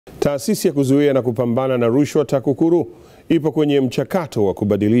Taasisi ya kuzuia na kupambana na rushwa TAKUKURU ipo kwenye mchakato wa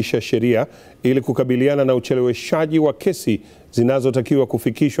kubadilisha sheria ili kukabiliana na ucheleweshwaji wa kesi zinazotakiwa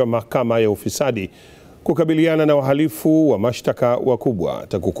kufikishwa mahakama ya ufisadi, kukabiliana na wahalifu wa mashtaka wakubwa.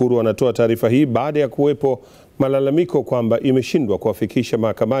 TAKUKURU wanatoa taarifa hii baada ya kuwepo malalamiko kwamba imeshindwa kuwafikisha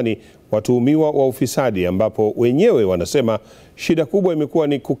mahakamani watuhumiwa wa ufisadi, ambapo wenyewe wanasema shida kubwa imekuwa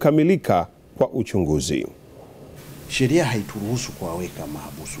ni kukamilika kwa uchunguzi. Sheria haituruhusu kuwaweka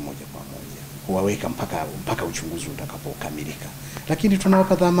mahabusu moja kwa moja, kuwaweka mpaka uchunguzi utakapokamilika, lakini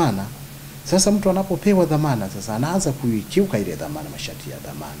tunawapa dhamana. Sasa mtu anapopewa dhamana, sasa anaanza kuikiuka ile dhamana, masharti ya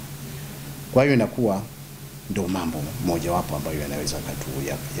dhamana. Kwa hiyo inakuwa ndio mambo moja wapo ambayo yanaweza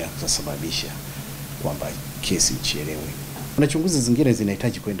kusababisha kwamba kesi ichelewe. Kuna chunguzi zingine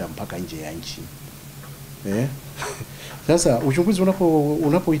zinahitaji kwenda mpaka nje ya nchi. Sasa uchunguzi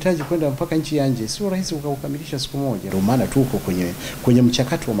unapohitaji kwenda mpaka nchi ya nje, sio rahisi ukakamilisha siku moja. Ndio maana tuko kwenye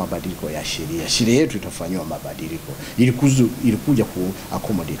mchakato wa mabadiliko ya sheria. Sheria yetu itafanywa mabadiliko ili kuja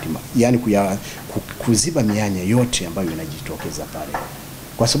accommodate, yani kuziba mianya yote ambayo inajitokeza pale,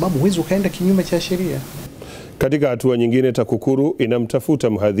 kwa sababu huwezi ukaenda kinyume cha sheria. Katika hatua nyingine, TAKUKURU inamtafuta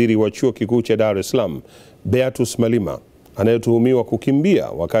mhadhiri wa Chuo Kikuu cha Dar es Salaam Beatus Malima anayetuhumiwa kukimbia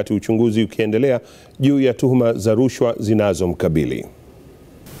wakati uchunguzi ukiendelea juu ya tuhuma za rushwa zinazomkabili.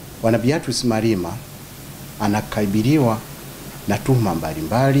 Bwana Beatus Malima anakabiliwa na tuhuma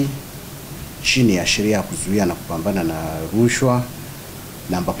mbalimbali chini ya sheria ya kuzuia na kupambana na rushwa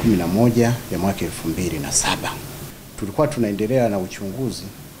namba 11 ya mwaka 2007. Tulikuwa tunaendelea na uchunguzi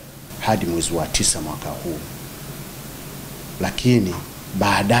hadi mwezi wa 9 mwaka huu, lakini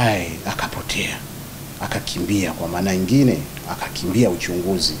baadaye akapotea, akakimbia. Kwa maana nyingine akakimbia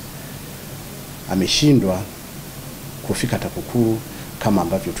uchunguzi, ameshindwa kufika TAKUKURU kama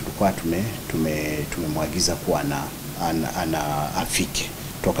ambavyo tulikuwa tumemwagiza kuwa afike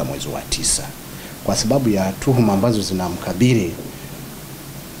toka mwezi wa 9. Kwa sababu ya tuhuma ambazo zinamkabili,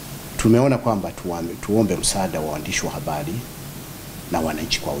 tumeona kwamba tuombe msaada wa waandishi wa habari na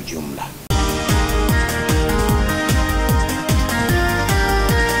wananchi kwa ujumla.